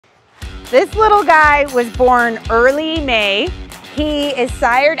This little guy was born early May. He is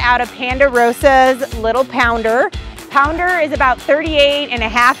sired out of Ponderosa's little pounder. Pounder is about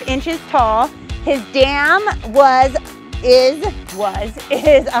 38.5 inches tall. His dam is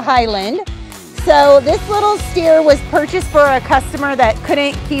a Highland. So this little steer was purchased for a customer that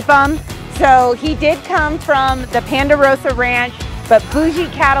couldn't keep him. So he did come from the Ponderosa Ranch, but Bougie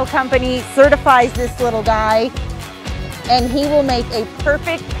Cattle Company certifies this little guy, and he will make a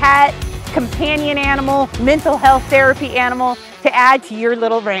perfect pet, companion animal, mental health therapy animal to add to your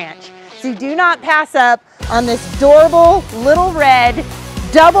little ranch. So do not pass up on this adorable little red,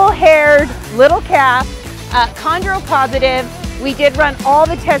 double-haired little calf, chondro positive. We did run all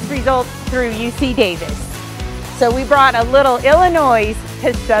the test results through UC Davis. So we brought a little Illinois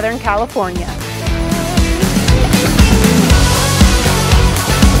to Southern California.